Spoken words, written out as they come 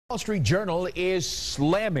Wall Street Journal is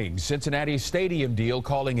slamming Cincinnati's stadium deal,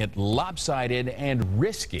 calling it lopsided and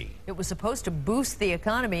risky. It was supposed to boost the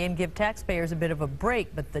economy and give taxpayers a bit of a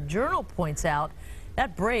break, but the Journal points out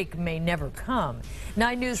that break may never come.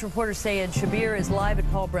 9 News reporter Sayed Shabir is live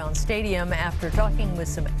at Paul Brown Stadium after talking with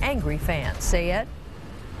some angry fans. Sayed?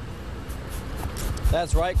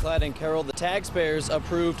 That's right, Clyde and Carol. The taxpayers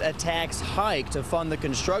approved a tax hike to fund the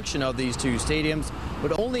construction of these two stadiums,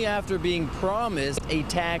 but only after being promised a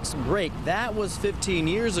tax break. That was 15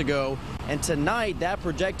 years ago, and tonight that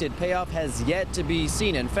projected payoff has yet to be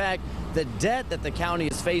seen. In fact, the debt that the county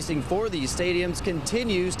is facing for these stadiums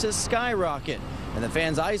continues to skyrocket. And the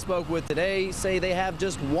fans I spoke with today say they have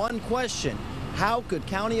just one question: how could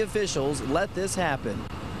county officials let this happen?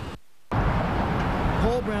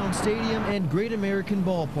 Paul Brown Stadium and Great American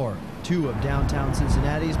Ballpark, two of downtown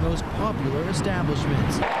Cincinnati's most popular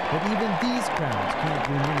establishments. But even these crowds can't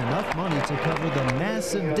bring in enough money to cover the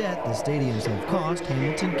massive debt the stadiums have cost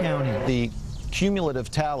Hamilton County. The cumulative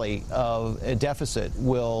tally of a deficit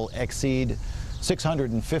will exceed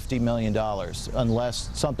 $650 million unless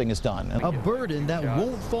something is done. A burden that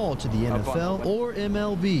won't fall to the NFL or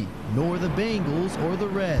MLB, nor the Bengals or the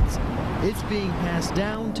Reds. It's being passed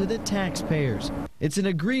down to the taxpayers. It's an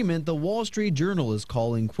agreement the Wall Street Journal is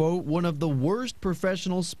calling, quote, one of the worst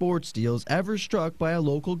professional sports deals ever struck by a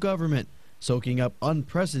local government, soaking up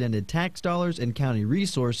unprecedented tax dollars and county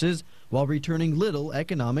resources while returning little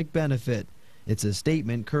economic benefit. It's a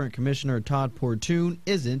statement current Commissioner Todd Portune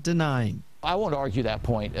isn't denying. I won't argue that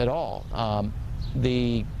point at all.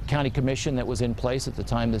 The county commission that was in place at the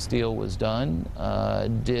time this deal was done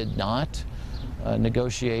did not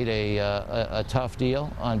negotiate a tough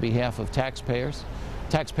deal on behalf of taxpayers.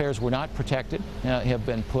 Taxpayers were not protected, have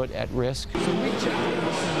been put at risk.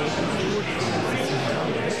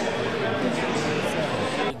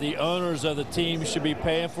 The owners of the team should be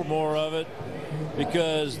paying for more of it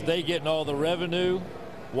because they getting all the revenue.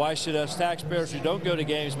 Why should us taxpayers who don't go to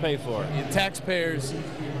games pay for it? Taxpayers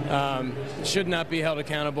should not be held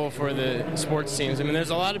accountable for the sports teams. I mean,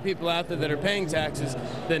 there's a lot of people out there that are paying taxes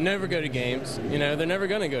that never go to games. You know, they're never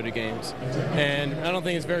going to go to games. And I don't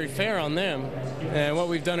think it's very fair on them. And what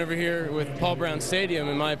we've done over here with Paul Brown Stadium,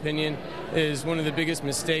 in my opinion, is one of the biggest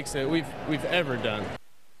mistakes that we've ever done.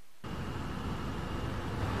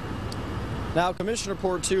 Now, Commissioner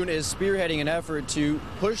Portune is spearheading an effort to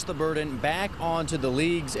push the burden back onto the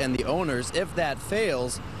leagues and the owners. If that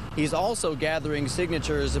fails, he's also gathering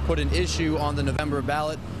signatures to put an issue on the November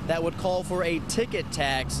ballot that would call for a ticket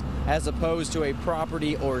tax as opposed to a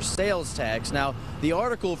property or sales tax. Now, the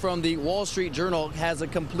article from the Wall Street Journal has a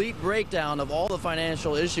complete breakdown of all the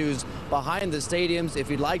financial issues behind the stadiums.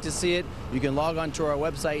 If you'd like to see it, you can log on to our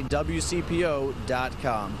website,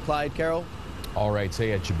 WCPO.com. Clyde, Carol? All right,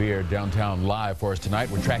 Sayed Shabir downtown live for us tonight.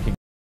 We're tracking